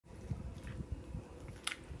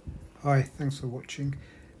Hi, thanks for watching.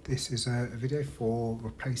 This is a video for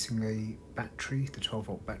replacing a battery, the 12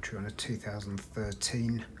 volt battery on a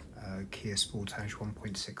 2013 Kia Sportage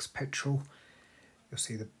 1.6 petrol. You'll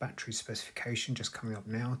see the battery specification just coming up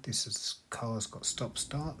now. Car's got stop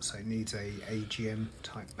start, so it needs a AGM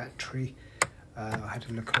type battery. I had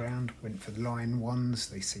a look around, went for the line ones,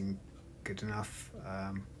 they seem good enough.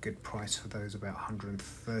 Good price for those, about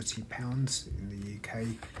 £130 in the UK.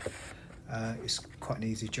 It's quite an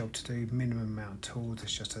easy job to do. Minimum amount of tools,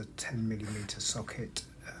 it's just a 10mm socket,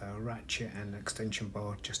 ratchet and extension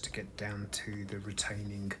bar just to get down to the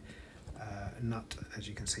retaining nut. As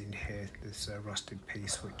you can see in here, this rusted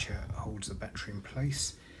piece which holds the battery in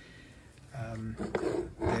place.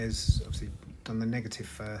 There's obviously done the negative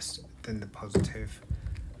first, then the positive.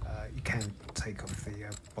 You can take off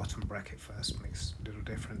the bottom bracket first, makes a little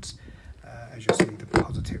difference. As you'll see, the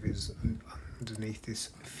positive is underneath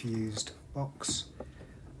this fused box,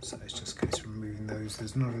 so it's just a case of removing those.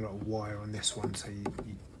 There's not a lot of wire on this one, so you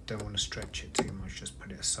don't want to stretch it too much, just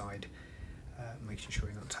put it aside, making sure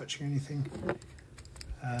you're not touching anything.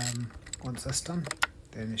 Once that's done,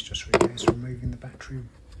 then it's just really a case of removing the battery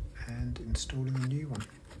and installing a new one.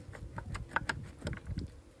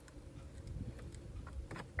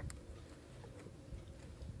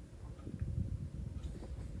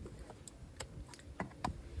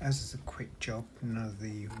 As it's a quick job, none of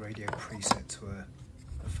the radio presets were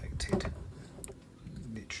affected.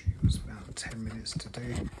 Literally it was about 10 minutes to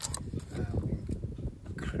do,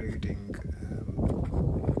 including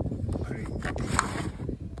putting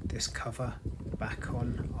this cover back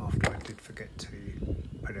on after I did forget to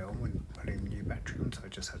put it on when putting the new battery on, so I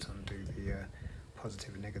just had to undo the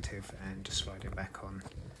positive and negative and just slide it back on.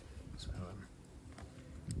 So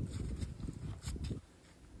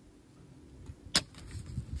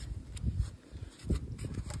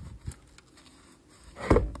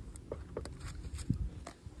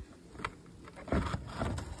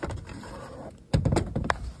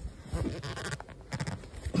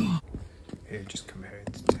here, just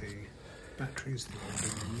compared to batteries, the old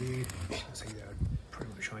and the new, you can see they're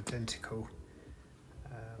pretty much identical.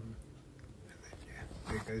 And then, yeah,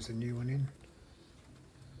 there goes a new one in.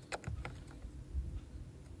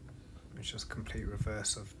 It's just complete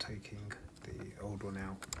reverse of taking the old one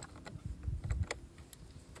out.